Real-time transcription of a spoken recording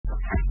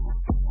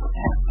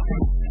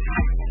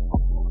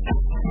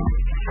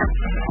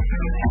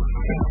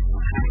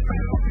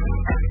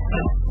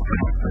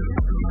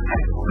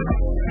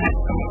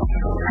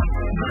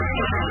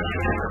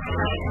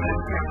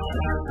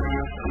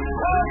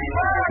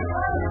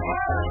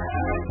Hey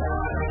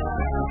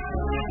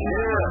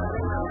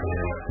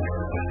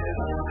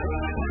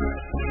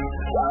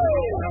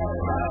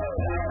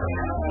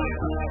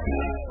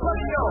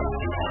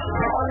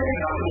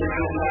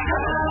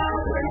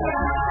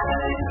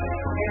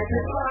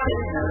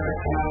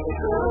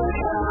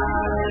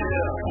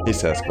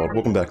Sass Squad,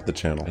 welcome back to the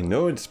channel. I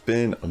know it's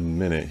been a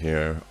minute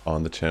here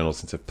on the channel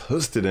since I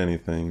posted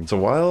anything. So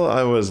while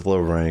I was low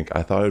rank,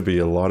 I thought it'd be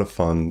a lot of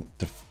fun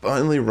to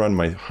finally run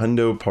my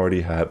Hundo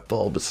Party Hat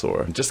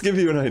Bulbasaur. Just to give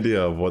you an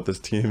idea of what this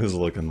team is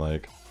looking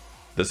like.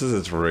 This is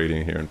its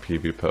rating here in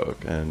PvP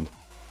Poke, and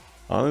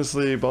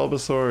honestly,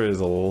 Bulbasaur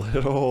is a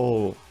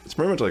little... it's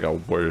pretty much like a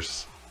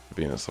worse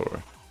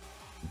Venusaur.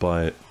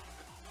 But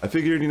I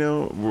figured, you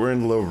know, we're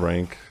in low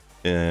rank,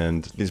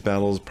 and these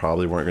battles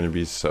probably weren't going to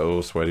be so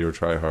sweaty or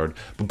try hard,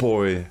 but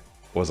boy,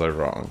 was I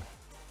wrong.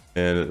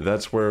 And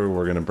that's where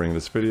we're going to bring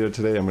this video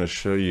today. I'm going to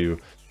show you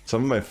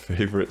some of my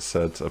favorite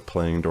sets of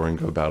playing during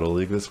Go Battle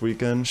League this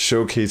weekend,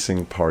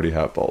 showcasing Party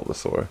Hat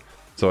Bulbasaur.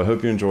 So I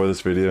hope you enjoy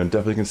this video, and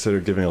definitely consider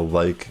giving a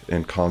like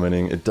and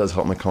commenting. It does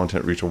help my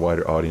content reach a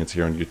wider audience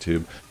here on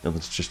YouTube. And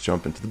let's just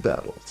jump into the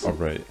battles.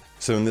 Alright,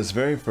 so in this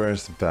very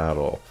first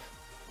battle,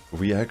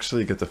 we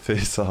actually get to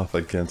face off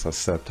against a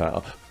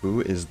Sceptile.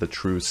 Who is the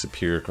true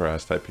superior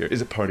grass type here?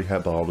 Is it Party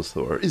Hat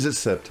Bulbasaur? Is it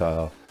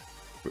Sceptile?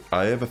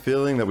 I have a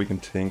feeling that we can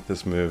tank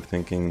this move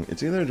thinking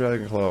it's either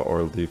Dragon Claw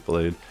or Leaf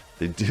Blade.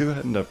 They do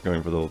end up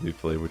going for the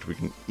Leaf Blade, which we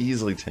can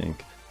easily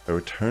tank. I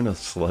return a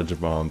Sludge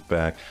Bomb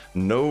back.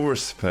 No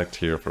respect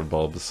here for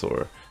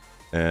Bulbasaur.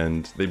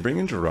 And they bring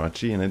in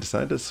Jirachi, and I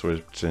decided to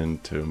switch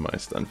into my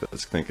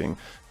Stunfisk thinking,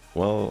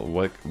 well,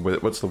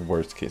 what's the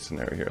worst case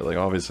scenario here? Like,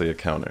 obviously a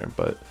counter,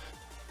 but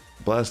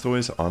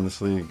Blastoise,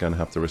 honestly, gonna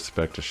have to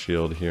respect a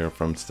shield here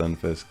from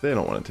Stunfisk. They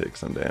don't want to take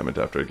some damage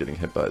after getting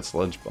hit by a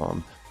Sludge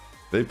Bomb.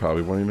 They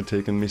probably weren't even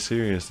taking me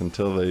serious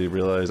until they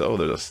realize, oh,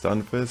 there's a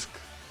Stunfisk?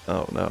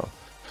 Oh, no.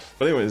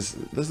 But anyways,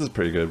 this is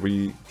pretty good.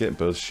 We get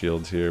both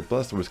shields here.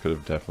 Blastoise could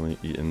have definitely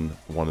eaten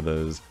one of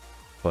those,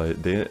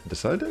 but they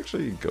decided to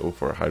actually go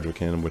for a Hydro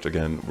Cannon, which,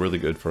 again, really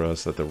good for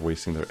us that they're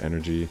wasting their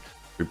energy.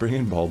 We bring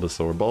in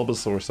Bulbasaur.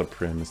 Bulbasaur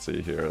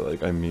supremacy here.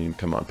 Like, I mean,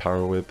 come on,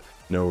 Power Whip,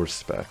 no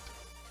respect.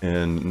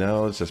 And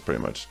now it's just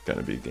pretty much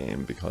gonna be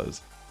game,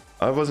 because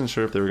I wasn't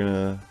sure if they were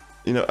gonna,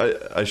 you know,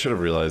 I should have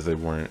realized they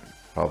weren't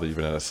probably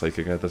even at a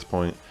Psychic at this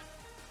point.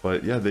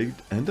 But yeah, they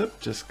end up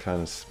just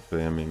kind of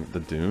spamming the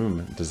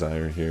Doom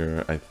Desire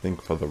here, I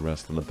think, for the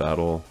rest of the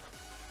battle.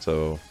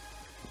 So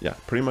yeah,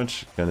 pretty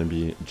much gonna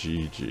be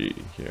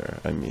GG here.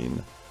 I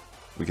mean,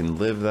 we can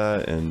live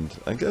that, and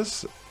I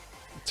guess,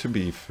 to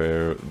be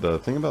fair, the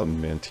thing about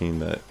Mantine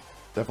that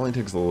definitely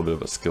takes a little bit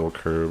of a skill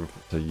curve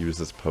to use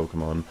this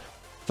Pokemon.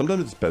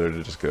 Sometimes it's better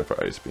to just go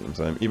for Ice Beams.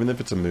 Even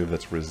if it's a move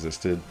that's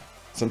resisted,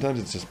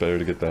 sometimes it's just better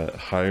to get that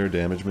higher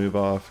damage move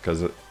off,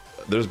 because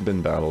there's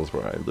been battles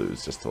where I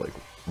lose just to like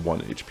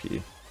 1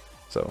 HP.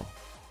 So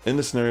in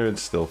this scenario,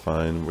 it's still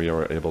fine. We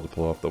are able to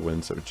pull off the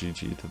win, so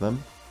GG to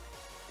them.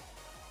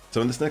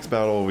 So in this next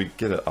battle, we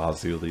get an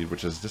Azu lead,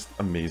 which is just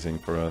amazing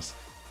for us.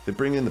 They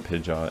bring in the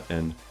Pidgeot,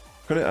 and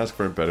couldn't ask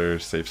for a better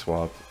safe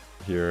swap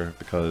here,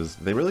 because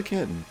they really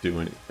can't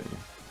do anything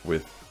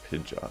with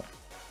Pidgeot.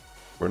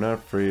 We're not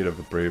afraid of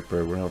a Brave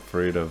Bird, we're not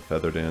afraid of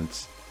Feather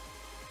Dance.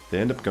 They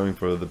end up going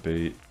for the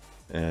bait,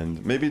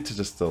 and maybe to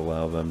just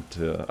allow them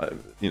to,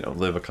 you know,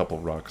 live a couple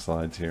Rock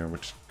Slides here,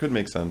 which could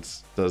make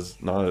sense.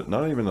 Does not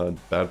even a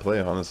bad play,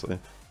 honestly.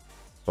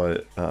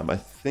 But I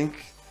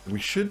think we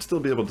should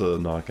still be able to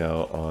knock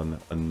out on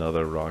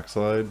another Rock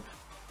Slide,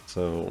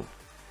 so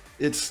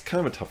it's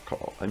kind of a tough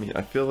call. I mean,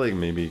 I feel like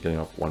maybe getting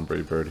off one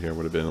Brave Bird here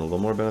would have been a little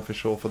more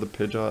beneficial for the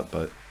Pidgeot,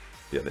 but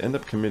yeah, they end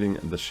up committing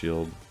the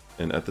shield.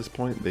 And at this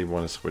point, they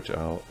want to switch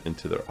out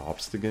into their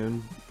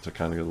Obstagoon to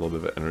kind of get a little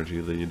bit of an energy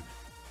lead.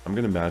 I'm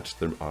going to match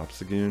their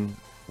Obstagoon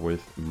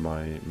with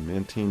my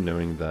Mantine,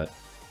 knowing that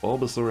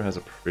Bulbasaur has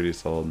a pretty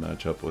solid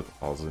matchup with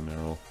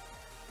Azumarill.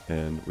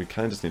 And we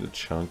kind of just need a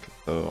chunk,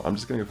 so I'm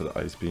just going to go for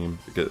the Ice Beam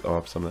to get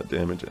off some of that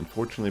damage. And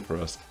fortunately for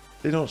us,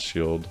 they don't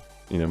shield,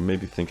 you know,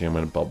 maybe thinking I'm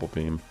going to Bubble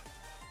Beam.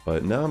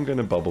 But now I'm going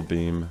to Bubble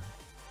Beam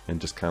and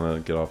just kind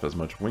of get off as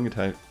much wing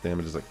attack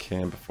damage as I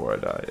can before I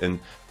die. And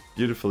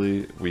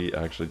beautifully, we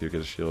actually do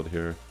get a shield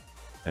here,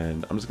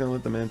 and I'm just gonna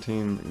let the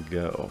Mantine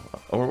go.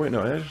 Oh wait,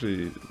 no, I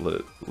actually let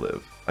it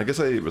live. I guess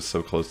I was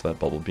so close to that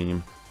Bubble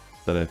Beam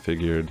that I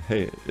figured,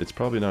 hey, it's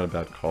probably not a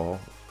bad call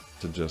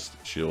to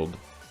just shield,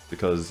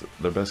 because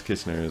their best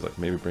case scenario is like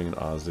maybe bring an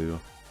Azu.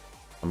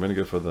 I'm gonna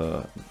go for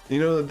the, you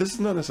know, this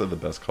is not necessarily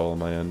the best call on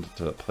my end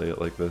to play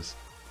it like this.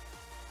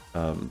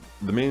 The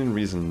main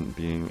reason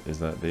being is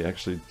that they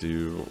actually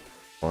do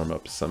farm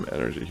up some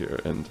energy here,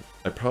 and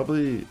I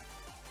probably,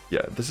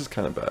 yeah, this is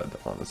kind of bad,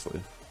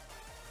 honestly.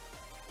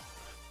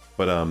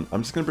 But I'm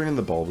just going to bring in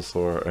the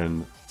Bulbasaur,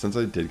 and since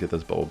I did get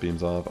those Bubble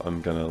Beams off,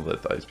 I'm going to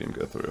let the Ice Beam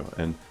go through.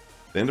 And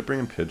they end up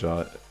bringing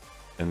Pidgeot,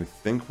 and I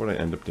think what I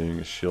end up doing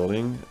is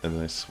shielding, and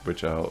then I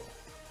switch out,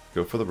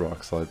 go for the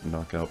Rock Slide,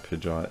 knock out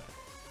Pidgeot.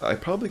 I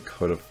probably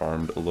could have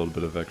farmed a little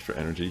bit of extra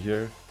energy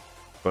here,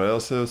 but I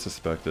also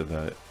suspected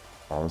that,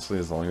 honestly,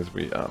 as long as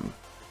we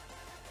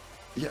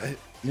Yeah,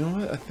 you know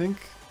what? I think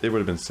it would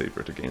have been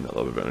safer to gain that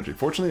level of energy.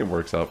 Fortunately, it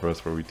works out for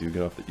us where we do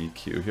get off the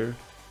EQ here.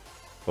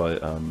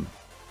 But,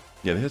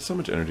 yeah, they had so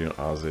much energy on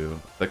Azu.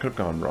 That could have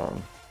gone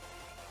wrong.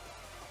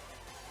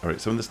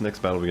 Alright, so in this next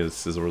battle, we get a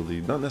Scizor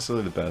lead. Not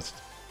necessarily the best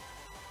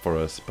for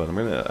us, but I'm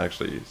going to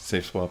actually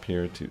safe swap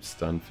here to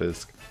stun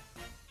Fisk.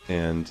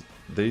 And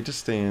they just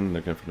stay in,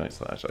 they're going for Night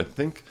Slash. I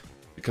think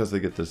because they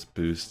get this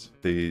boost,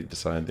 they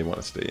decide they want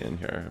to stay in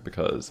here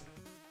because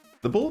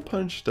the Bullet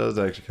Punch does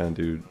actually kind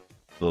of do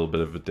a little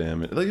bit of a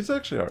damage. Like, it's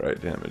actually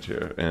alright damage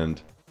here, and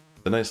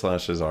the Night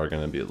Slashes are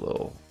going to be a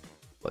little,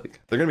 like,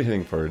 they're going to be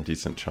hitting for a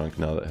decent chunk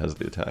now that it has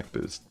the attack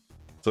boost.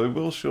 So I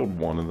will shield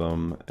one of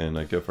them, and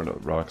I go for a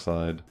Rock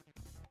Slide.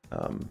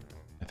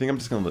 I think I'm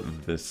just going to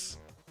let this...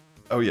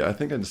 Oh yeah, I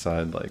think I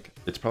decide, like,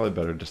 it's probably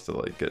better just to,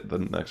 like, get the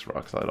next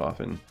Rock Slide off,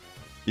 and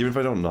even if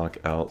I don't knock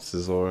out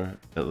Scizor,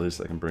 at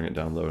least I can bring it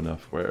down low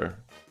enough where,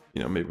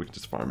 you know, maybe we can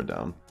just farm it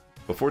down.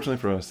 But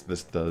fortunately for us,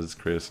 this does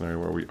create a scenario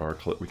where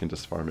we can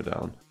just farm it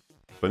down.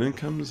 But in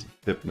comes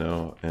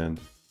Hypno, and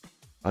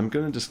I'm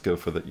gonna just go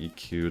for the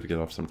EQ to get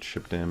off some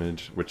chip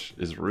damage, which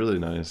is really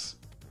nice.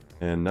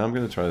 And now I'm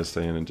gonna try to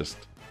stay in and just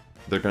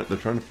they're trying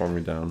to farm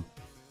me down,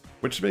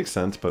 which makes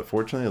sense. But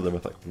fortunately, I live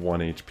with like 1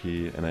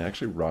 HP, and I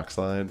actually Rock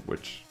Slide,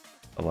 which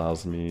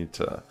allows me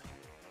to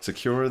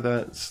secure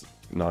that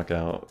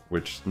knockout.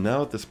 Which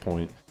now at this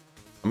point,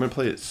 I'm gonna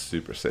play it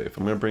super safe.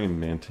 I'm gonna bring in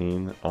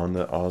Mantine on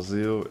the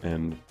Azu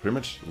and pretty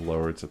much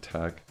lower its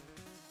attack.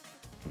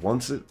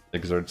 Once it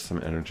exerts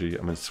some energy,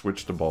 I'm going to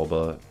switch to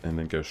Bulba and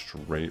then go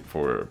straight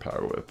for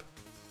Power Whip.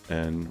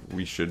 And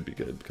we should be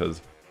good,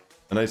 because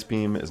an Ice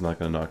Beam is not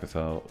going to knock us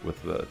out with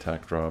the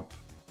attack drop.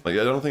 Like,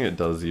 I don't think it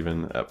does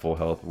even at full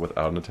health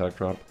without an attack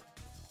drop.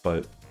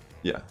 But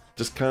yeah,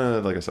 just kind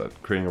of, like I said,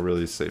 creating a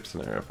really safe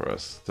scenario for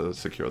us to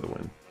secure the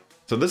win.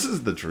 So this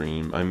is the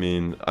dream. I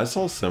mean, I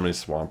saw so many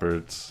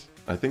Swamperts.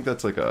 I think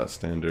that's like a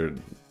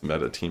standard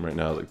meta team right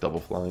now, like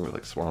double flying with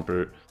like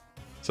Swampert.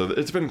 So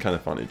it's been kind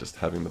of funny just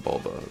having the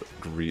Bulba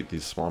greet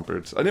these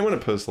Swamperts. I didn't want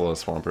to post a lot of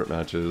Swampert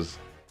matches,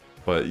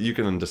 but you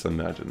can just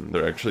imagine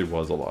there actually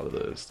was a lot of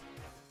those.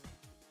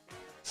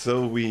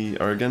 So we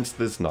are against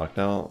this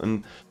Knockdown,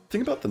 and the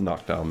thing about the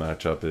Knockdown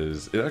matchup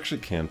is it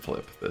actually can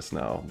flip this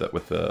now, that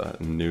with the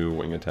new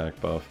wing attack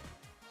buff.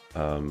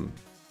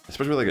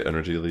 Especially with like an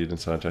energy lead and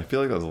such. I feel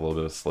like that was a little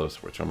bit of a slow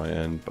switch on my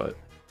end, but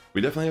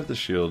we definitely have to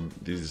shield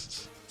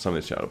some of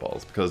these Shadow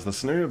Balls, because the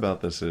scenario about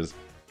this is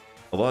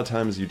a lot of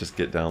times you just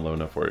get down low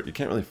enough where you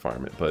can't really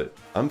farm it, but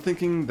I'm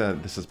thinking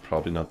that this is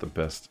probably not the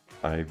best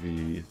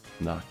IV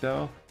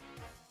knockdown,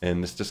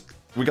 and it's just,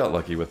 we got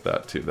lucky with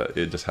that too, that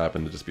it just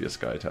happened to just be a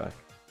Sky Attack.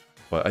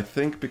 But I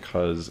think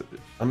because,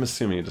 I'm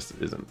assuming it just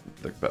isn't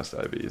the best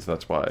IVs,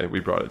 that's why we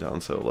brought it down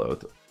so low.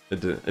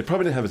 It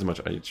probably didn't have as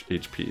much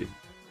HP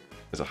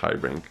as a high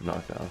rank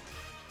knockdown.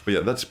 But yeah,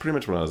 that's pretty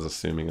much what I was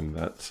assuming in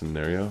that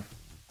scenario.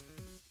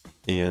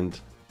 And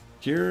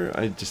here,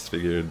 I just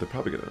figured they're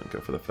probably gonna go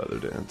for the Feather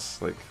Dance.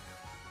 Like,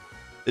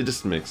 it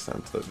just makes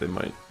sense that they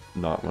might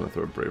not want to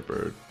throw Brave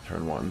Bird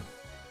turn 1.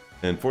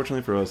 And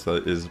fortunately for us,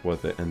 that is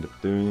what they end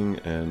up doing,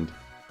 and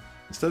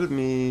instead of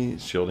me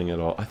shielding it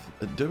all,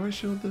 do I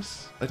shield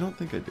this? I don't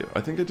think I do.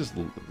 I think I just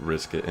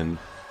risk it, and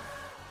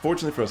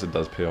fortunately for us, it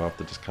does pay off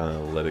to just kind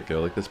of let it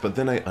go like this, but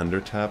then I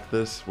under-tap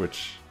this,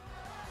 which,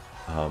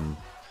 I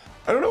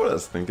don't know what I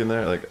was thinking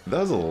there. Like, that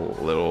was a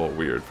little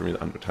weird for me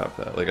to under-tap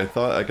that. Like, I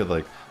thought I could,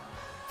 like,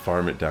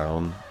 farm it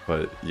down,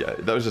 but yeah,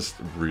 that was just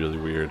really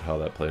weird how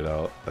that played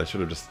out. I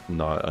should have just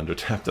not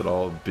under-tapped at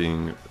all,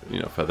 being, you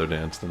know, Feather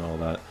Danced and all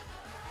that.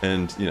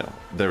 And, you know,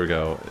 there we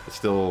go. It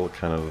still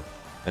kind of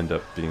end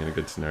up being in a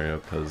good scenario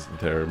because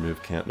their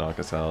move can't knock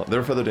us out.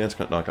 Their Feather Dance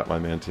can't knock out my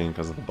Mantine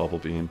because of the Bubble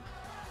Beam.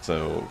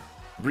 So,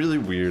 really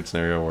weird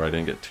scenario where I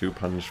didn't get too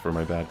punished for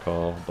my bad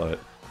call, but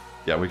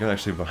yeah, we can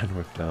actually Vine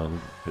Whip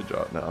down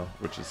Pidgeot now,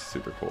 which is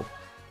super cool.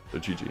 So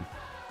GG.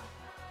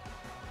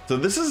 So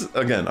this is,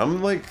 again,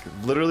 I'm like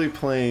literally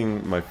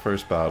playing my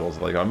first battles.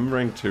 Like, I'm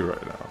rank 2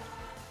 right now.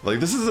 Like,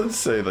 this is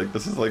insane. Like,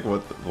 this is like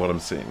what I'm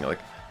seeing. Like,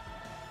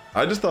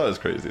 I just thought it was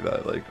crazy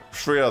that, like,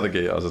 straight out of the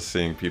gate, I was just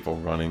seeing people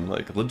running,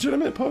 like,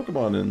 legitimate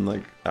Pokemon and,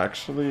 like,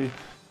 actually,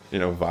 you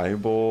know,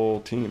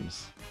 viable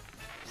teams.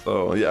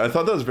 So, yeah, I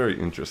thought that was very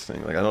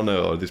interesting. Like, I don't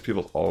know, are these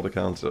people's alt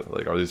accounts?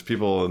 Like, are these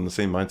people in the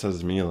same mindset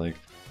as me? Like,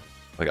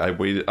 I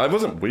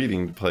wasn't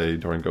waiting to play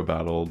during Go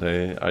Battle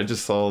Day. I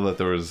just saw that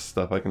there was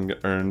stuff I can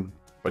earn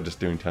by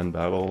just doing 10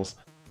 battles.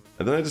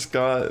 And then I just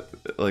got,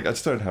 like, I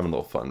started having a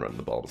little fun running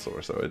the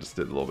Bulbasaur, so I just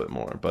did a little bit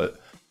more.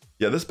 But,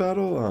 yeah, this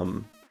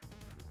battle,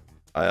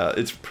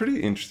 it's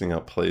pretty interesting how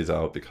it plays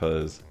out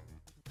because,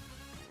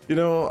 you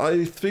know,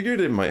 I figured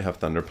it might have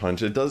Thunder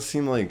Punch. It does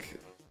seem like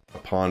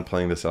upon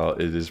playing this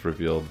out, it is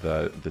revealed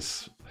that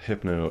this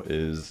Hypno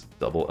is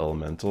double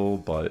elemental,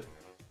 but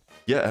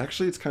yeah,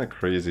 actually it's kind of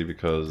crazy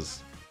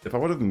because if I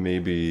would have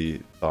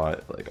maybe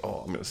thought like,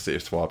 oh, I'm gonna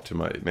safe swap to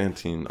my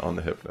Mantine on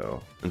the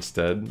Hypno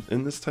instead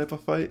in this type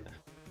of fight,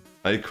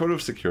 I could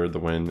have secured the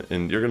win,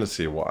 and you're gonna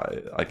see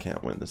why I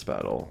can't win this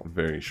battle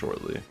very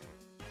shortly.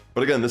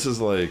 But again, this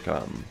is like,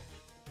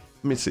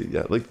 Let me see.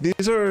 Yeah, like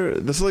this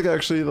is like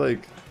actually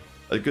like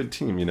a good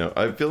team, you know.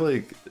 I feel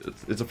like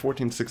it's a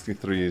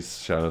 1463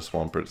 Shadow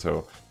Swampert,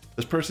 so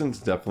this person's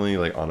definitely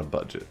like on a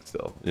budget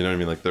still. You know what I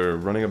mean? Like they're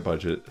running a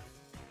budget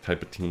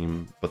type of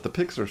team, but the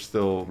picks are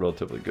still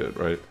relatively good,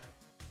 right?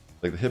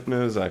 Like the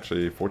Hypno is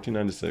actually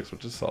 1496,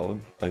 which is solid,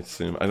 I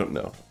assume. I don't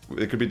know.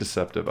 It could be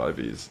deceptive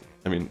IVs.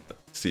 I mean,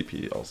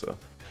 CP also.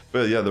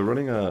 But yeah, they're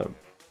running a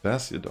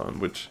Bastiodon,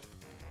 which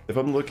if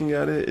I'm looking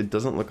at it, it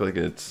doesn't look like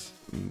it's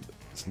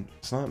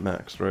not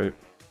maxed, right?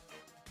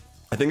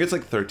 I think it's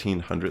like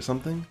 1300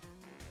 something,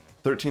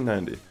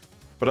 1390.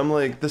 But I'm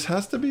like, this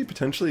has to be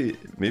potentially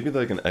maybe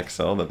like an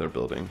XL that they're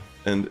building.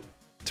 And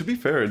to be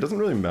fair, it doesn't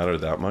really matter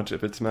that much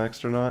if it's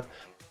maxed or not.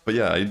 But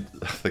yeah, I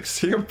like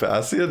seeing a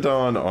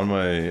Bastiodon on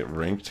my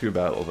rank 2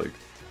 battle, like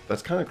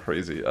that's kind of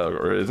crazy.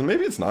 Or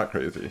maybe it's not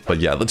crazy. But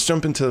yeah, let's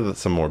jump into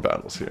some more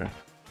battles here.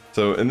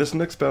 So in this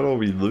next battle,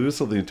 we lose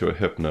the lead to a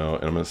Hypno,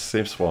 and I'm gonna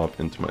safe swap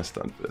into my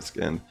Stunfisk.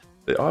 And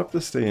they opt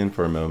to stay in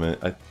for a moment.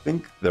 I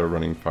think they're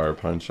running Fire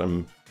Punch.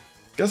 I'm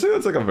guessing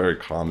that's like a very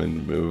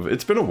common move.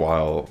 It's been a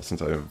while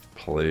since I've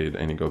played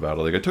any Go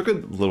battle. Like I took a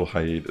little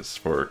hiatus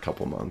for a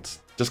couple months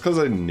just because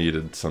I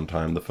needed some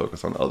time to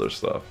focus on other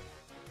stuff.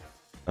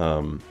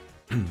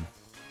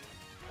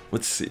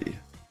 Let's see.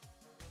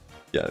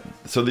 Yeah,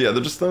 so yeah,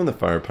 they're just throwing the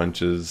Fire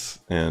Punches,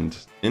 and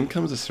in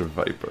comes a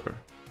Survivor.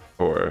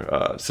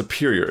 Or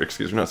Superior,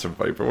 excuse me, not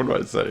Survivor. What am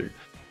I saying?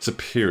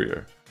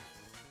 Superior.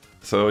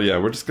 So yeah,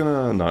 we're just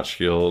gonna not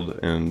shield,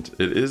 and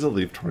it is a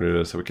Leaf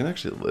Tornado, so we can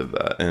actually live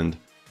that. And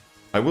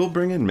I will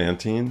bring in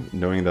Mantine,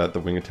 knowing that the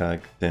wing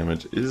attack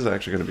damage is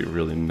actually going to be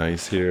really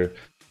nice here.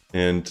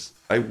 And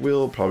I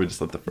will probably just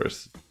let the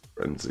first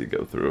Frenzy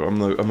go through.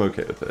 I'm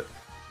okay with it.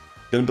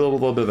 Gonna build a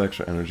little bit of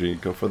extra energy,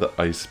 go for the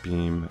Ice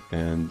Beam,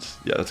 and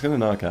yeah, that's gonna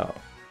knock out.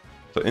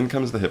 So in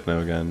comes the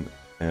Hypno again,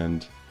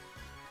 and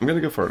I'm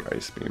gonna go for an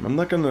Ice Beam. I'm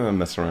not gonna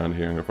mess around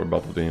here and go for a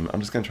Bubble Beam. I'm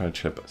just gonna try to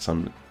chip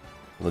some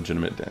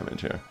legitimate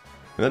damage here.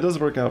 And that does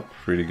work out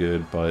pretty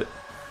good, but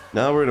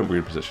now we're in a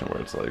weird position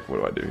where it's like, what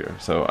do I do here?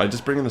 So I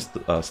just bring in the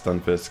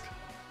Stunfisk,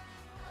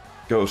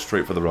 go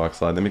straight for the Rock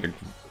Slide. They make a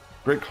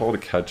great call to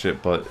catch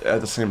it, but at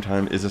the same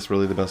time, is this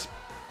really the best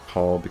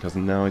call? Because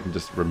now I can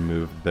just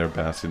remove their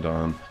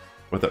Bastiodon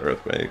with the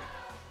Earthquake.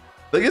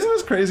 Like, isn't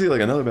this crazy?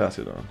 Like, another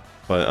Bastiodon.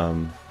 But,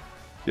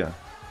 yeah.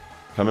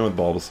 Come in with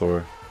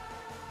Bulbasaur,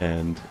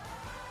 and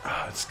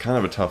it's kind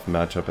of a tough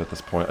matchup at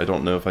this point. I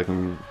don't know if I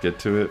can get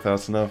to it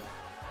fast enough.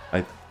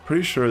 I'm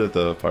pretty sure that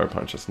the Fire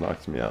Punch just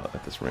knocked me out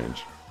at this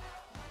range.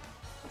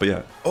 But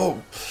yeah,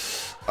 oh,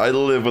 I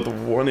live with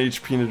 1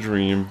 HP in a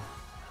dream,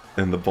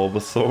 and the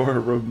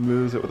Bulbasaur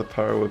removes it with a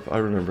Power Whip. I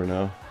remember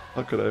now.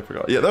 How could I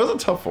forget? Yeah, that was a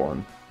tough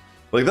one.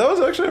 Like, that was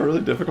actually a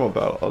really difficult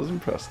battle. I was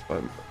impressed by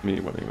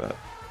me winning that.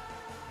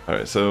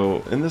 Alright,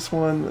 so in this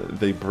one,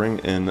 they bring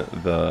in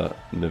the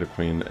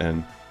Nidoqueen,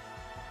 and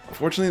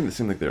unfortunately, it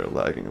seemed like they were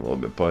lagging a little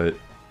bit, but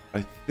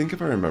I think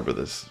if I remember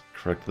this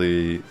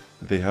correctly,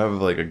 they have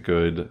like a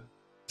good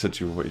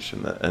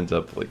situation that ends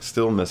up like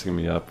still messing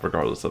me up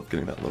regardless of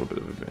getting that little bit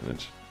of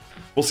advantage.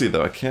 We'll see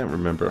though, I can't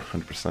remember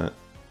 100%,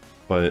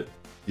 but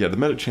yeah, the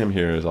Medicham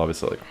here is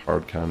obviously like a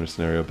hard counter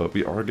scenario, but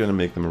we are going to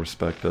make them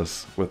respect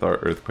us with our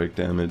Earthquake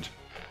damage.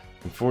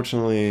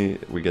 Unfortunately,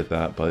 we get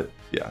that, but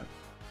yeah,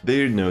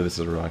 they know this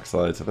is a Rock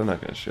Slide, so they're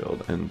not going to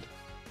shield. And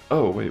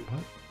oh wait,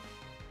 what?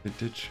 They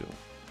did shield.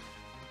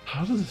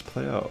 How does this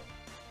play out?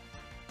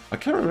 I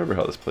can't remember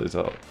how this plays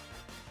out.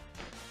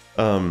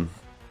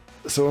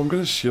 So I'm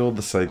gonna shield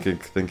the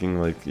Psychic,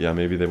 thinking like, yeah,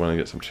 maybe they want to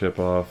get some chip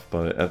off,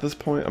 but at this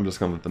point, I'm just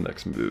gonna let the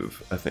next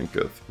move, I think,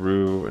 go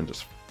through and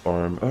just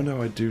farm. Oh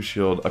no, I do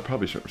shield. I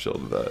probably shouldn't have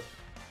shielded that.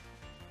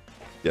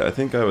 Yeah, I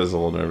think I was a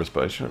little nervous,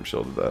 but I shouldn't have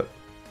shielded that.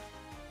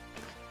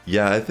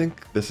 Yeah, I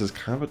think this is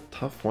kind of a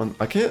tough one.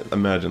 I can't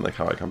imagine like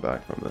how I come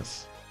back from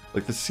this.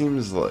 Like, this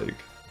seems like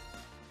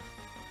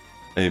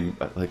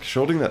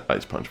shielding that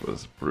Ice Punch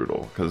was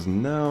brutal, because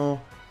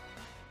now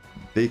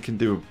they can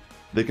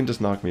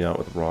just knock me out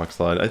with a Rock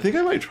Slide. I think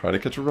I might try to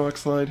catch a Rock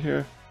Slide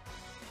here,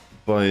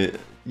 but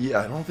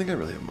yeah, I don't think I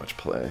really have much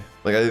play.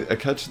 Like, I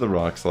catch the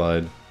Rock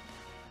Slide.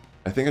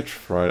 I think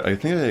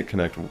I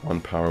connect one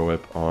Power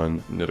Whip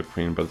on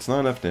Nidoqueen, but it's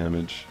not enough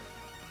damage.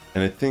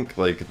 And I think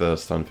like the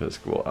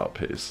Stunfisk will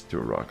outpace to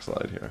a Rock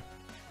Slide here.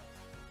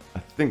 I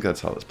think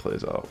that's how this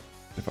plays out,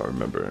 if I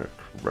remember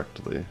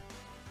correctly.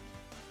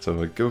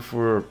 So I go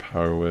for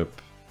Power Whip.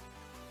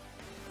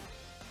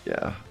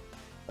 Yeah.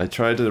 I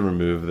tried to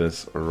remove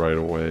this right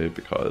away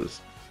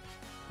because,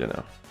 you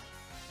know,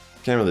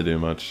 can't really do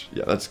much.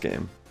 Yeah, that's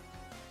game.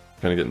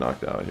 Kind of get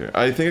knocked out here.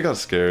 I think I got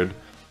scared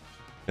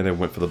and I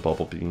went for the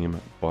Bubble Beam,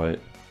 but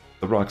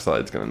the Rock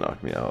Slide's gonna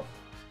knock me out.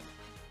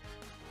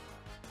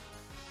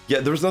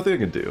 Yeah, there was nothing I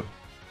could do,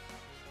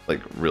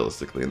 like,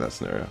 realistically in that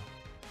scenario.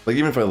 Like,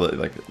 even if I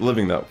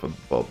living that from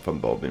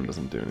Bubble Beam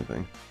doesn't do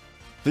anything.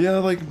 But yeah,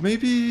 like,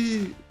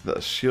 maybe the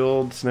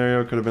shield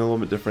scenario could have been a little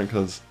bit different,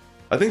 because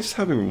I think just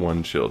having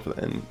one shield for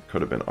the end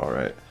could have been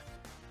alright.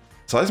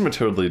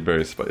 Seismitoad lead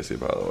very spicy,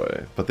 by the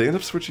way, but they end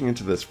up switching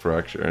into this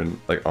fracture, and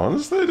like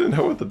honestly, I didn't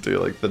know what to do.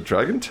 Like the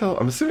Dragon Tail,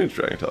 I'm assuming it's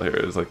Dragon Tail here,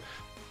 is like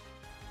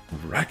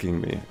wrecking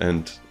me,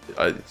 and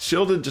I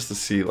shielded just to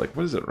see like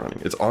what is it running.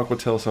 It's Aqua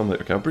Tail, so I'm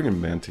like, okay, I'll bring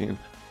in Mantine.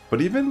 But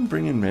even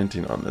bringing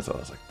Mantine on this, I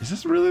was like, is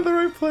this really the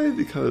right play?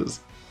 Because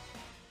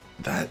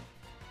that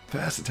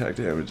fast attack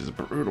damage is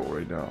brutal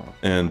right now,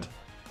 and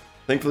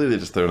thankfully they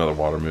just throw another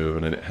water move,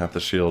 and I didn't have to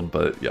shield.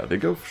 But yeah, they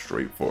go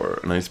straight for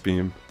an Ice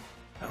Beam.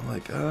 I'm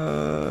like,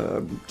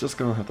 I'm just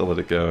gonna have to let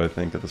it go, I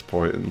think, at this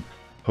point, and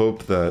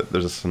hope that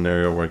there's a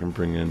scenario where I can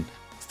bring in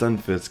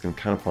Stunfisk and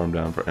kind of farm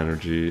down for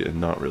energy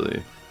and not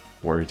really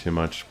worry too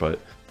much. But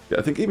yeah,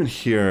 I think even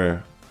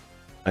here,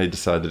 I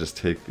decided to just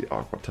take the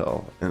Aqua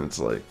Tail, and it's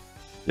like,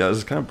 yeah, this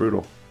is kind of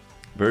brutal.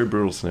 Very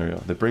brutal scenario.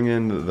 They bring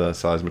in the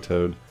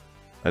Seismitoad.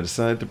 I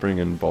decided to bring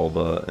in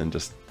Bulba and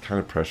just kind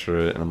of pressure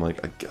it, and I'm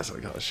like, I guess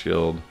I got a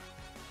shield.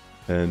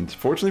 And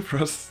fortunately for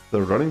us,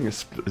 they're running,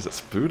 is it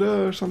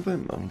Spuda or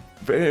something?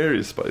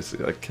 Very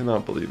spicy. I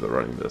cannot believe they're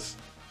running this.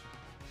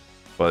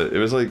 But it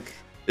was like,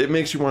 it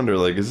makes you wonder,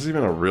 like, is this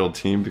even a real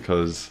team?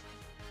 Because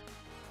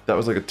that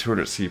was like a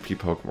 200 CP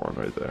Pokemon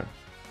right there.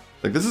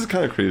 Like, this is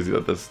kind of crazy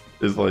that this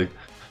is like,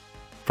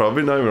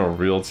 probably not even a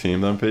real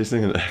team that I'm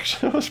facing, and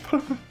actually I was put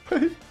up a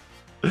fight.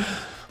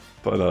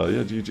 But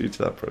yeah, GG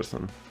to that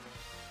person.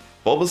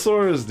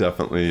 Bulbasaur is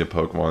definitely a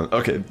Pokemon.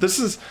 Okay, there's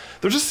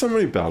just so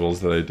many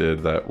battles that I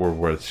did that were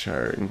worth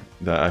sharing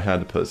that I had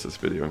to post this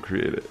video and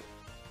create it.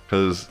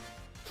 Because,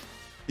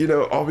 you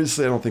know,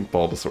 obviously I don't think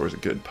Bulbasaur is a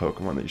good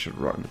Pokemon that you should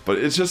run, but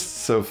it's just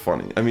so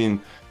funny. I mean,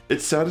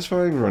 it's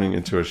satisfying running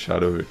into a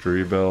Shadow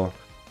Victory Bell,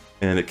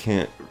 and it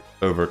can't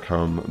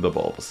overcome the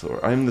Bulbasaur.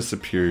 I'm the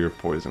superior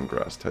Poison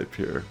Grass type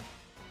here.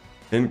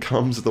 In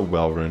comes the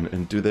Welrun,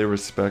 and do they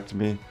respect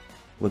me?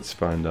 Let's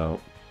find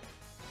out.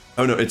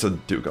 Oh no, it's a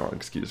Dugong,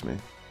 excuse me.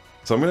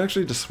 So I'm gonna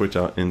actually just switch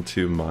out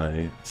into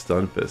my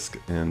Stunfisk,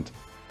 and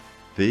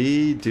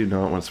they do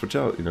not want to switch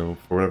out, you know,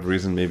 for whatever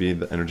reason. Maybe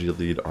the energy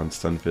lead on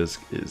Stunfisk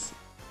is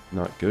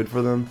not good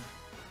for them,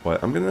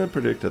 but I'm gonna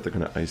predict that they're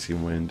gonna Icy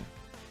Wind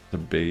the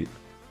bait,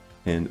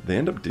 and they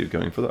end up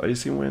going for the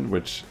Icy Wind,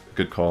 which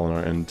good call on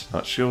our end to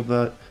not shield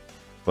that.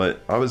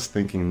 But I was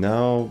thinking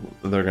now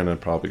they're gonna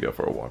probably go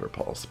for a Water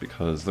Pulse,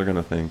 because they're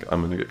gonna think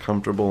I'm gonna get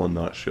comfortable and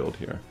not shield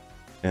here.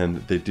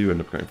 And they do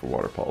end up going for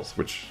Water Pulse,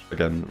 which,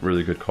 again,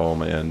 really good call on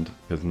my end,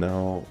 because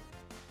now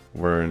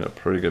we're in a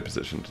pretty good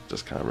position to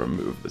just kind of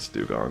remove this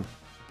Dugong.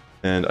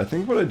 And I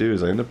think what I do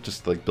is I end up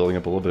just like building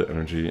up a little bit of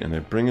energy, and I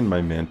bring in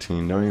my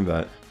Mantine, knowing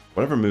that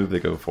whatever move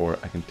they go for,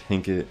 I can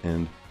tank it,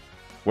 and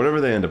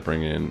whatever they end up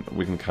bringing in,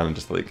 we can kind of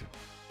just like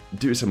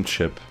do some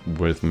chip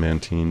with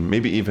Mantine,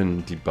 maybe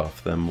even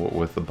debuff them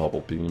with the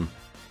Bubble Beam.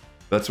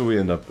 That's what we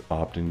end up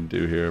opting to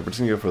do here. We're just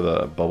gonna go for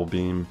the Bubble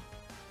Beam.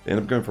 They end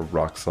up going for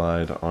Rock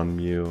Slide on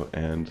Mew,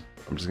 and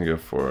I'm just gonna go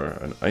for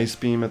an Ice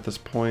Beam at this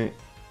point,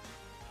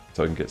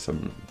 so I can get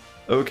some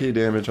okay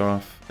damage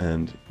off,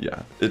 and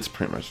yeah, it's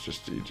pretty much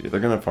just GG.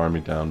 They're gonna farm me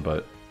down,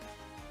 but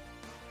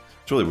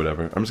it's really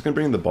whatever. I'm just gonna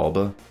bring in the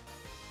Bulba.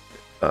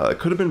 It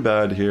could have been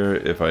bad here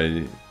if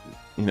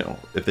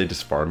if they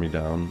just farm me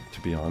down,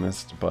 to be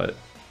honest, but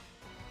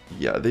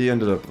yeah, they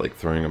ended up like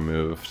throwing a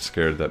move,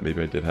 scared that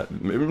maybe I did have,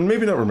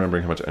 maybe not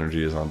remembering how much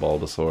energy is on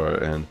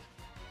Bulbasaur, and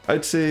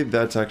I'd say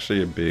that's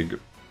actually a big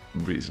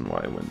reason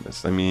why I win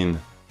this. I mean,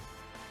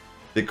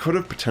 they could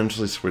have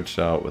potentially switched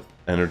out with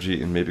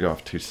energy and maybe got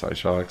off 2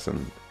 Psyshocks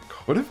and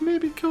could have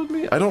maybe killed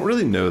me. I don't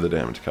really know the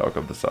damage calc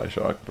of the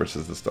Psyshock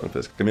versus the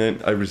Stunfisk. I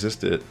mean, I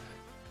resist it,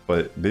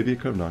 but maybe it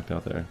could have knocked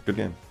out there. Good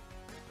game.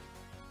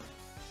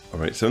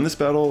 Alright, so in this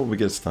battle, we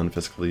get a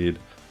Stunfisk lead,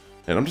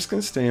 and I'm just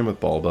going to stay in with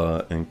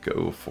Bulba and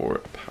go for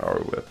a Power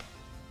Whip.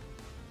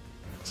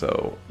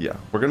 So, yeah,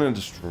 we're going to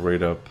just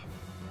straight up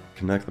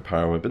connect the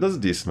Power Whip. It does a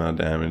decent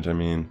amount of damage, I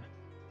mean,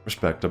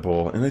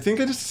 respectable. And I think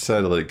I just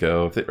decided to let it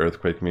go. If they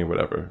Earthquake me,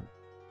 whatever.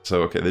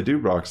 So, okay, they do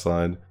Rock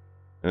Slide.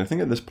 And I think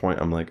at this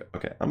point, I'm like,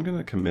 okay, I'm going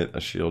to commit a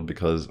shield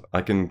because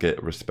I can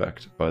get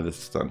respect by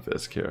this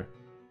Stunfisk here.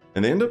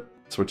 And they end up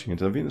switching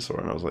into Venusaur,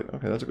 and I was like,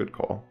 okay, that's a good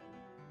call.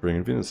 Bring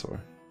in Venusaur.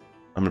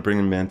 I'm going to bring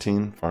in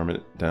Mantine, farm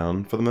it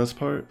down for the most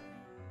part.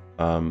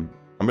 I'm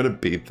going to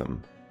bait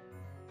them.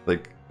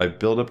 Like, I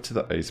build up to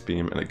the Ice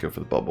Beam and I go for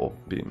the Bubble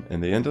Beam.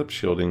 And they end up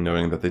shielding,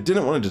 knowing that they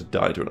didn't want to just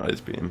die to an Ice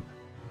Beam.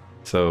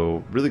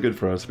 So, really good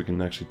for us. We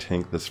can actually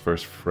tank this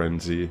first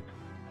Frenzy.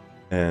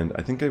 And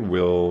I think I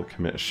will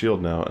commit a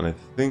shield now, and I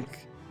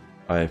think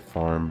I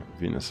farm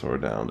Venusaur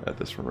down at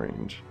this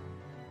range.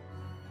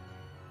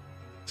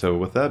 So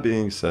with that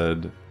being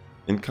said,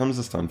 in comes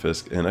the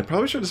Stunfisk, and I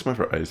probably should have just went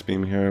for Ice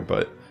Beam here,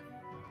 but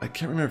I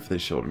can't remember if they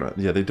shield or not.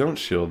 Yeah, they don't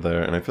shield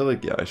there, and I feel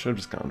like, yeah, I should have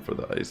just gone for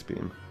the Ice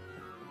Beam.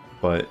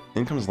 But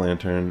in comes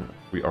Lantern.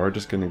 We are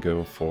just going to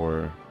go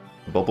for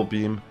Bubble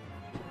Beam,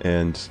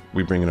 and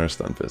we bring in our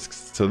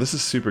Stunfisks. So this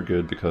is super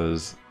good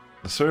because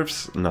the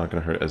Surf's not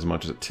going to hurt as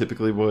much as it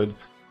typically would,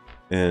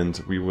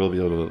 and we will be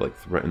able to like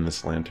threaten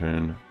this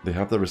Lantern. They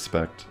have to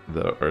respect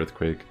the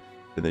Earthquake,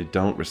 and they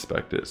don't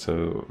respect it,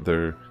 so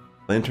their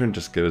Lantern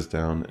just goes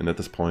down, and at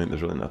this point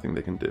there's really nothing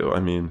they can do. I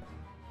mean,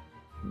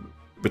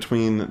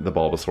 between the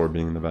Bulbasaur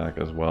being in the back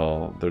as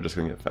well, they're just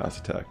gonna get fast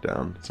attack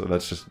down. So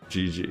that's just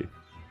GG.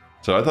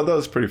 So I thought that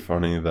was pretty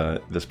funny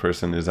that this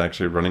person is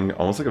actually running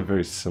almost like a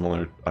very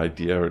similar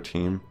idea or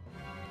team,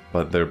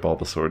 but their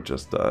Bulbasaur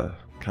just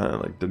kind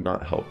of like did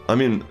not help. I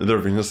mean, their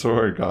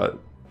Venusaur got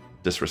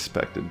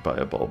disrespected by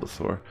a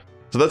Bulbasaur.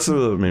 So that's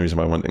the main reason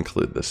why I wanted to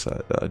include this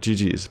set.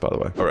 GG's, by the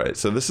way. Alright,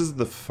 so this is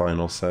the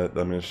final set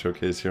that I'm going to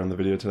showcase here on the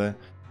video today.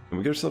 And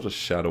we get ourselves a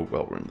Shadow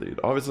Whelwyn lead.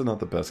 Obviously not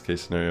the best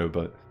case scenario,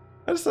 but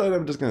I decided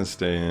I'm just going to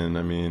stay in.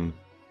 I mean,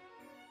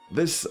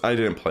 this I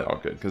didn't play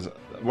out good, because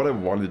what I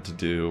wanted to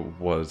do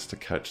was to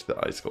catch the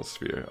Icicle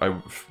Sphere. I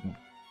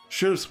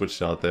should have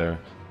switched out there,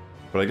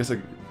 but I guess I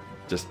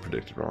just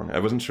predicted wrong. I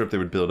wasn't sure if they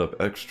would build up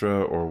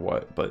extra or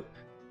what, but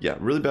yeah,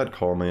 really bad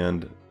call,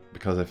 man,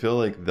 because I feel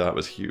like that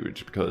was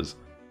huge, because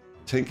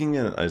taking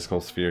an Icicle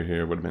Sphere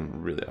here would have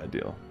been really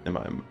ideal,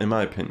 in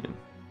my opinion.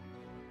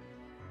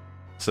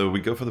 So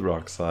we go for the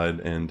Rock Slide,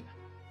 and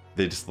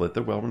they just let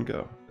the Whelwyn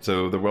go.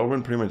 So the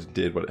Whelwyn pretty much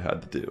did what it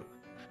had to do.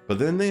 But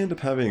then they end up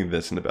having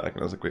this in the back,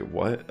 and I was like, wait,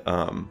 what?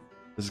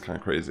 This is kind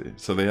of crazy.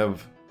 So they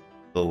have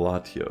the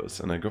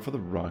Latios, and I go for the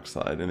Rock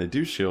Slide, and they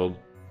do shield,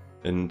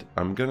 and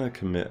I'm gonna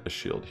commit a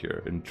shield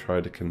here and try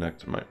to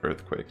connect my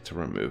Earthquake to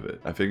remove it.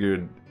 I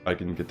figured I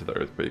can get to the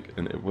Earthquake,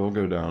 and it will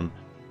go down.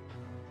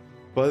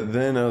 But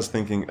then I was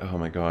thinking, oh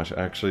my gosh,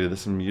 actually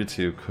this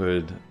Mewtwo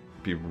could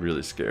be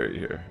really scary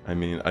here. I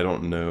mean, I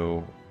don't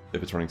know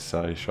if it's running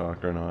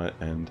Psyshock or not,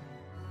 and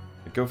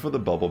I go for the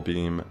Bubble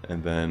Beam,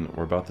 and then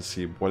we're about to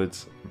see what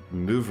its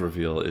move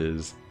reveal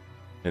is,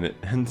 and it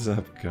ends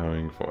up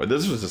going for...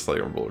 This was just like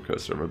a roller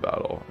coaster of a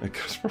battle. It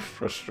goes for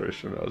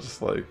Frustration. I was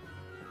just like...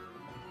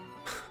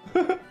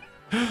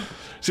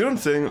 See what I'm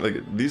saying?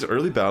 Like, these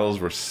early battles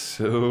were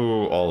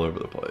so all over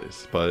the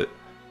place, but...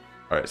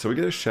 Alright, so we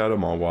get a Shadow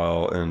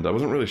Mawile, and I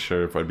wasn't really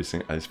sure if I'd be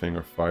seeing Ice Fang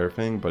or Fire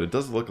Fang, but it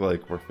does look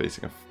like we're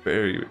facing a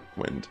Fairy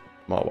Wind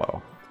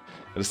Mawile.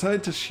 I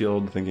decided to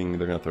shield, thinking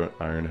they're going to throw an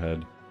Iron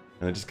Head,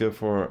 and I just go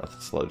for a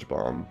Sludge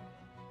Bomb.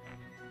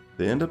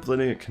 They end up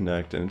letting it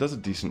connect, and it does a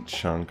decent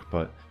chunk,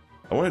 but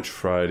I want to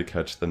try to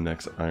catch the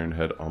next Iron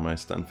Head on my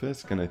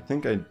Stunfisk, and I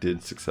think I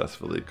did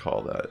successfully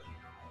call that.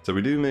 So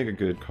we do make a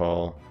good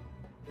call,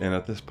 and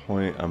at this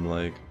point I'm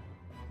like,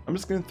 I'm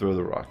just going to throw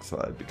the Rock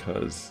Slide,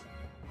 because...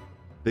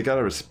 they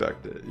gotta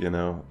respect it, you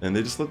know? And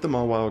they just let the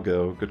Mawile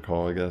go. Good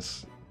call, I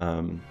guess.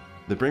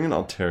 They bring in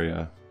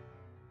Altaria.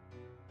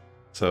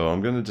 So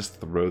I'm gonna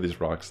just throw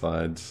these Rock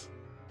Slides.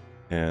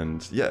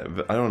 And yeah,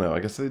 I don't know. I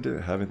guess they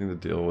didn't have anything to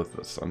deal with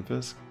the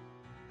Stunfisk.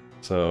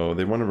 So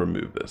they want to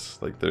remove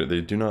this. Like,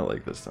 they do not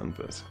like this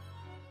Stunfisk.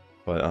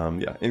 But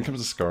yeah, in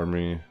comes the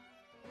Skarmory.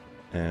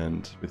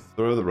 And we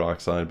throw the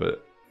Rock Slide,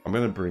 but I'm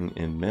gonna bring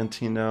in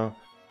Mantine now.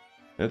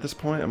 And at this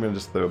point, I'm gonna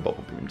just throw a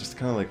Bubble Beam. Just to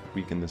kind of like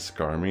weaken the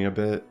Skarmory a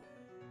bit.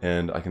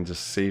 And I can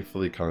just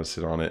safely kind of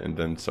sit on it and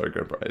then start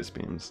going for Ice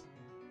Beams.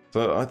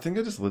 So I think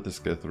I just let this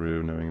go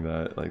through, knowing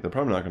that like they're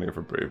probably not going to go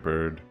for Brave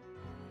Bird.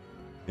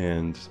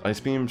 And Ice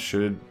Beam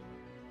should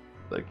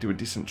like do a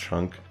decent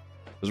chunk.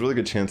 There's a really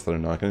good chance that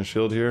I'm not going to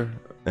shield here.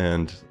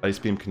 And Ice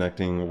Beam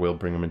connecting will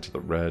bring them into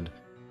the red,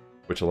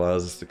 which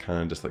allows us to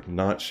kind of just like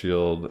not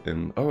shield.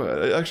 And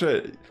oh,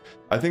 actually,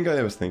 I think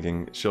I was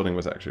thinking shielding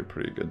was actually a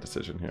pretty good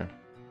decision here.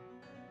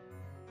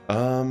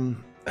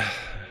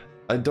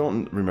 I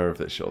don't remember if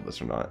they shielded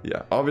this or not.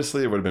 Yeah,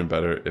 obviously it would have been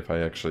better if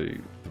I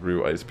actually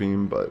threw Ice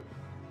Beam, but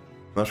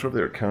I'm not sure if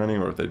they were counting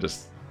or if they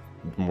just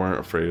weren't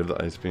afraid of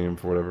the Ice Beam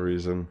for whatever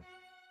reason.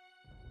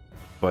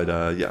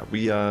 But yeah,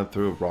 we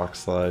threw a Rock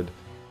Slide.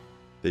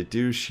 They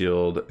do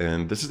shield,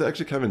 and this is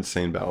actually kind of an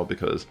insane battle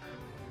because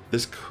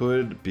this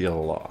could be a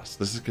loss.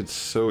 This could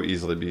so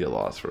easily be a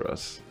loss for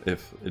us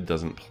if it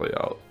doesn't play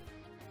out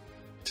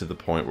to the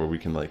point where we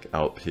can like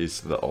outpace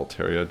the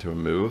Altaria to a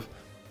move.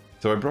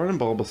 So I brought in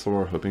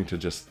Bulbasaur hoping to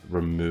just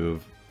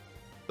remove,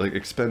 like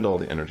expend all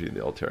the energy the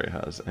Altaria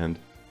has, and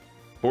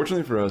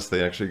fortunately for us,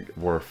 they actually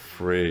were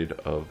afraid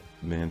of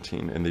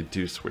Mantine, and they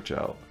do switch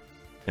out.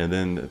 And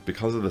then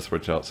because of the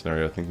switch out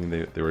scenario, thinking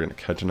they were going to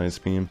catch an Ice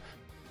Beam,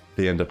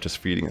 they end up just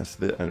feeding us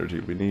the energy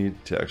we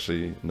need to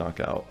actually knock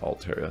out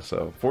Altaria.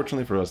 So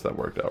fortunately for us, that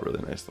worked out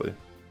really nicely.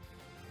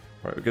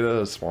 Alright, we get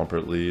a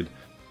Swampert lead.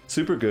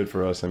 Super good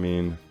for us. I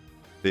mean,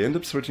 they end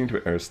up switching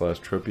to Air Slash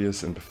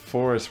Tropius, and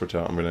before I switch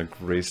out, I'm going to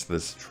grace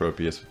this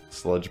Tropius with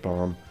Sludge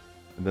Bomb,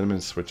 and then I'm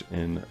going to switch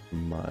in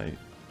my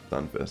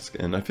Stunfisk.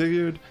 And I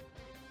figured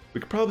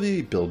we could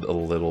probably build a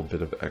little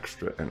bit of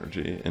extra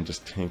energy and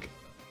just tank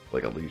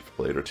like a Leaf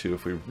Blade or two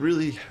if we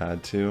really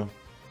had to.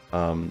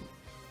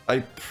 I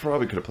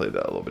probably could have played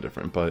that a little bit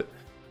different, but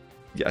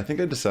yeah, I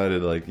think I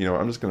decided like, you know,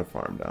 I'm just going to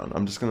farm down.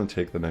 I'm just going to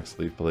take the next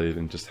Leaf Blade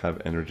and just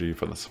have energy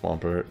for the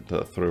Swampert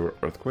to throw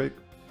Earthquake.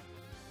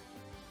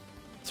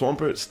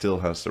 Swampert still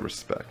has to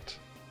respect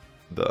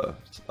the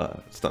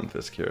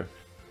Stunfisk here.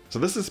 So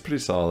this is pretty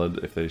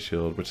solid if they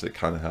shield, which they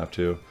kind of have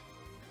to.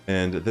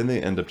 And then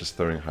they end up just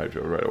throwing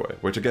Hydro right away,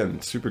 which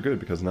again, super good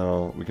because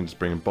now we can just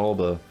bring in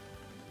Bulba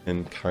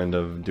and kind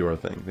of do our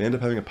thing. They end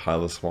up having a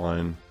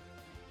Piloswine,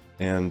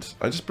 and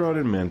I just brought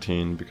in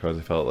Mantine because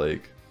I felt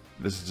like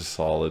this is just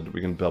solid.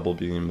 We can double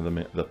beam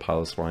the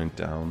Piloswine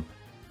down.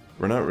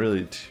 We're not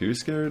really too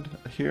scared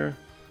here.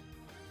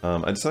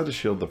 I decided to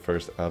shield the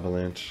first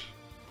Avalanche,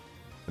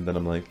 and then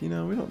I'm like, you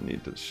know, we don't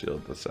need to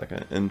shield the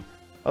second. And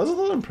I was a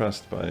little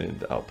impressed by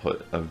the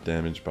output of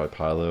damage by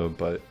Pylo,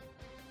 but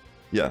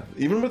yeah,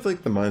 even with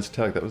like the minus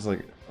attack, that was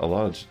like a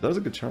lot of, that was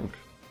a good chunk.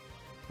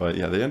 But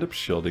yeah, they end up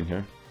shielding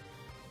here.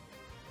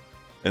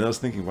 And I was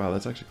thinking, wow,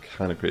 that's actually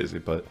kind of crazy,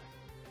 but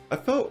I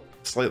felt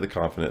slightly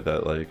confident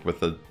that like with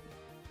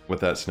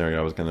that scenario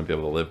I was going to be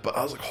able to live, but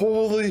I was like,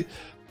 holy,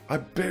 I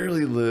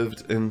barely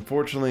lived, and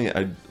fortunately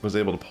I was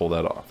able to pull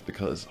that off,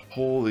 because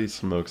holy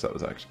smokes, that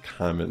was actually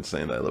kind of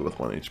insane that I lived with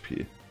 1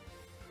 HP.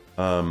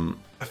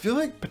 I feel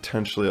like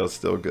potentially I was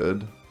still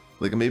good.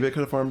 Like maybe I could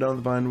have farmed down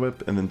the Vine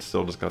Whip and then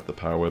still just got the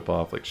Power Whip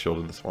off, like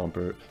shielded the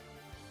Swampert.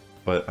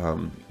 But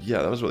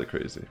yeah, that was really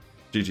crazy.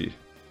 GG.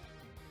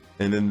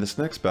 And in this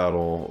next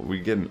battle,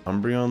 we get an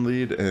Umbreon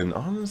lead, and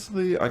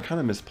honestly, I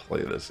kind of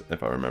misplay this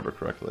if I remember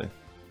correctly.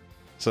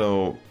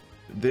 So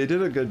they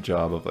did a good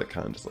job of like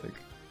kind of just like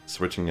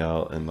switching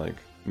out and like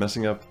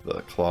messing up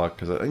the clock,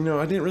 because I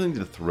didn't really need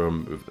to throw a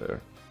move there.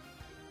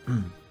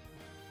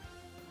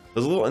 It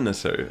was a little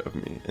unnecessary of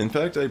me. In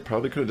fact, I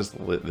probably could have just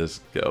let this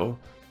go,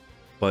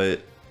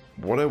 but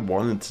what I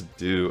wanted to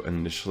do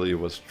initially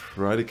was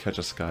try to catch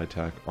a Sky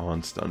Attack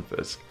on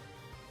Stunfisk.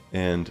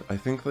 And I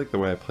think like the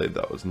way I played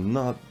that was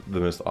not the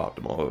most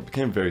optimal. It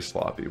became very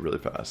sloppy really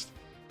fast.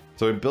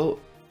 So I built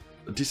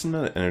a decent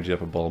amount of energy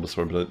up a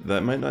Bulbasaur, but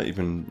that might not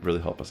even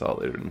really help us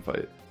out later in the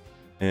fight.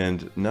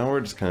 And now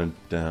we're just kind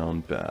of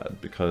down bad,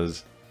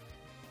 because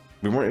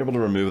we weren't able to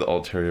remove the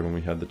Altaria when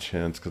we had the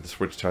chance, because the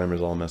switch timer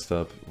is all messed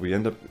up. We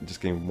end up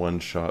just getting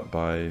one-shot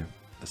by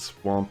the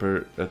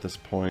Swampert at this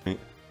point.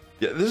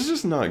 Yeah, this is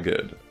just not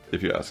good,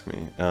 if you ask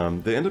me.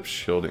 They end up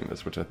shielding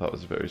this, which I thought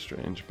was very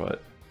strange,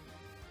 but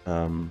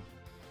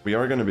we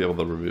are going to be able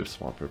to remove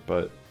Swampert.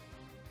 But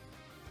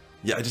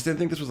yeah, I just didn't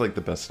think this was like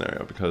the best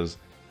scenario, because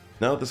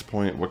now at this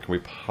point, what can we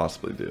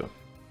possibly do?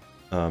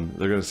 They're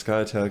going to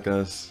Sky Attack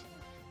us.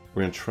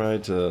 We're going to try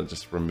to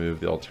just remove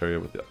the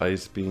Altaria with the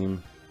Ice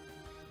Beam.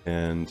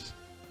 And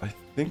I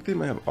think they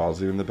might have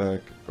Azu in the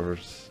back, or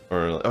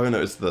oh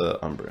no, it's the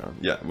Umbreon.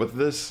 Yeah, with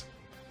this,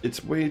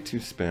 it's way too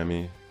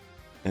spammy,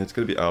 and it's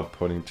going to be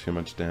outputting too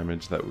much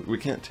damage that we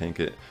can't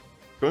tank it.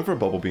 Going for a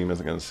Bubble Beam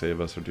isn't going to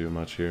save us or do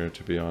much here,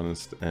 to be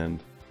honest.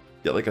 And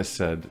yeah, like I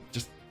said,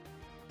 just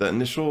the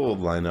initial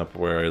lineup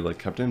where I like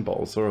kept in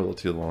Bulbasaur a little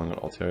too long on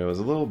Altaria was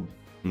a little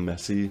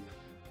messy.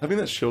 Having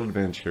that shield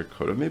advantage here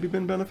could have maybe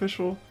been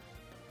beneficial.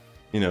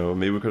 You know,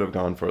 maybe we could have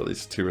gone for at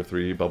least 2 or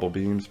 3 Bubble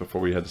Beams before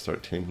we had to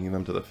start tanking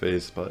them to the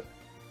face, but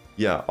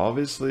yeah,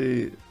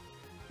 obviously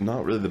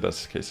not really the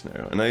best case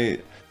scenario. And I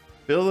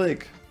feel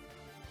like,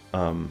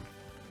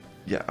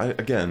 yeah,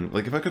 again,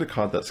 like if I could have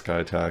caught that Sky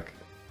Attack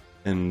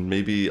and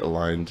maybe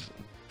aligned,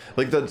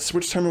 like that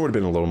switch timer would have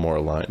been a little more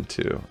aligned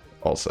too,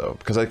 also,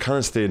 because I kind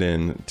of stayed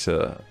in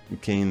to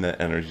gain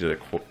that energy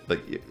to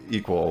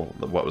equal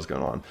what was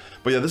going on.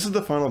 But yeah, this is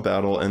the final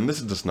battle, and this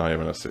is just not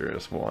even a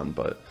serious one,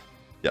 but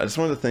yeah, I just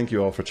wanted to thank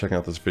you all for checking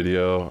out this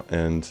video,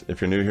 and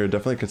if you're new here,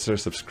 definitely consider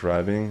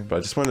subscribing. But I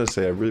just wanted to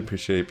say I really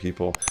appreciate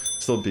people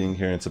still being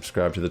here and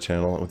subscribe to the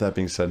channel. And with that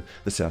being said,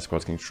 the Sass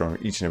Squad's getting stronger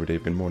each and every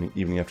day. Good morning,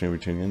 evening, afternoon, we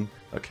tune in.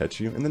 I'll catch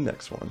you in the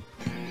next one.